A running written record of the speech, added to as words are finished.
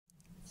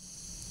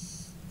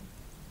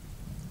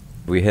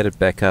we headed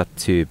back out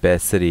to Bear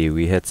City.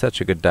 We had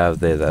such a good dive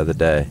there the other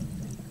day.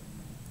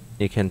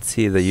 You can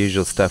see the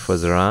usual stuff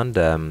was around.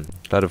 A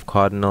lot of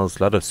cardinals,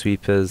 a lot of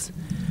sweepers.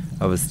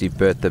 Obviously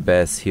Bert the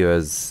bass, he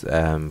was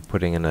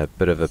putting in a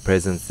bit of a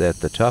presence there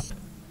at the top.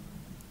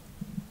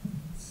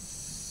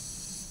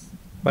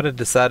 What I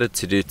decided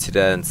to do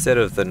today, instead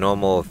of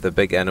the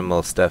big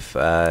animal stuff,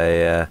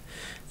 I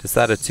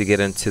decided to get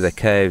into the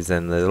caves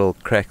and the little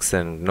cracks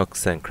and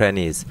nooks and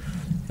crannies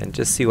and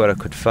just see what I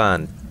could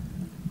find.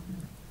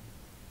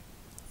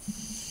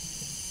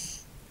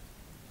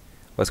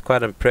 Was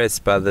quite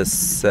impressed by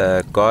this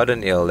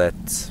garden eel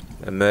that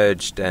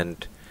emerged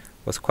and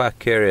was quite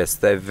curious.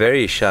 They're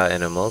very shy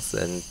animals,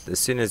 and as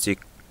soon as you're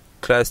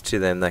close to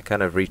them they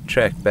kind of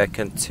retract back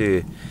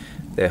into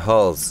their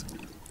holes.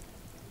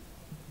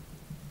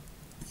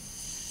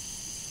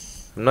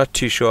 I'm not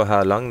too sure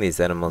how long these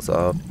animals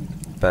are,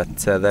 but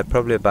they're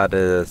probably about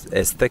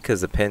as thick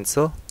as a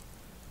pencil.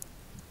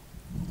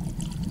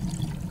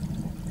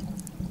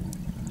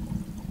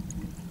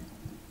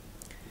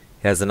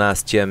 Here's a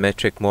nice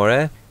geometric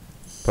moray.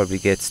 Probably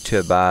gets to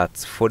about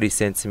 40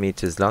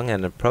 centimeters long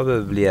and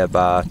probably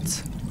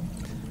about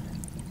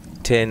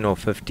 10 or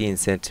 15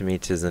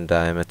 centimeters in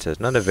diameter.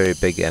 Not a very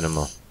big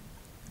animal.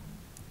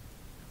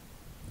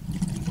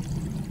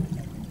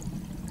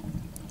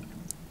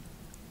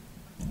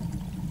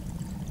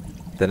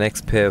 The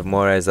next pair of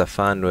morays I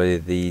found were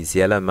these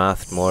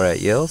yellow-mouthed moray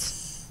eels.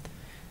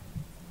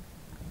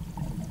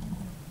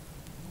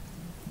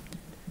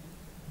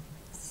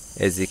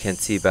 As you can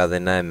see by the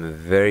name,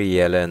 very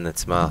yellow in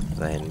its mouth,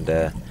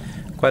 and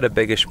quite a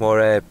biggish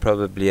moray,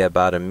 probably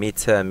about a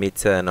meter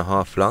and a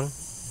half long.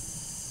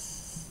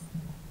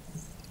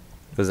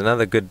 It was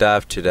another good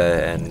dive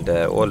today, and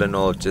all in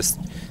all, just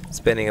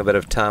spending a bit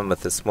of time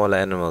with the smaller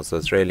animals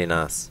was really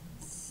nice.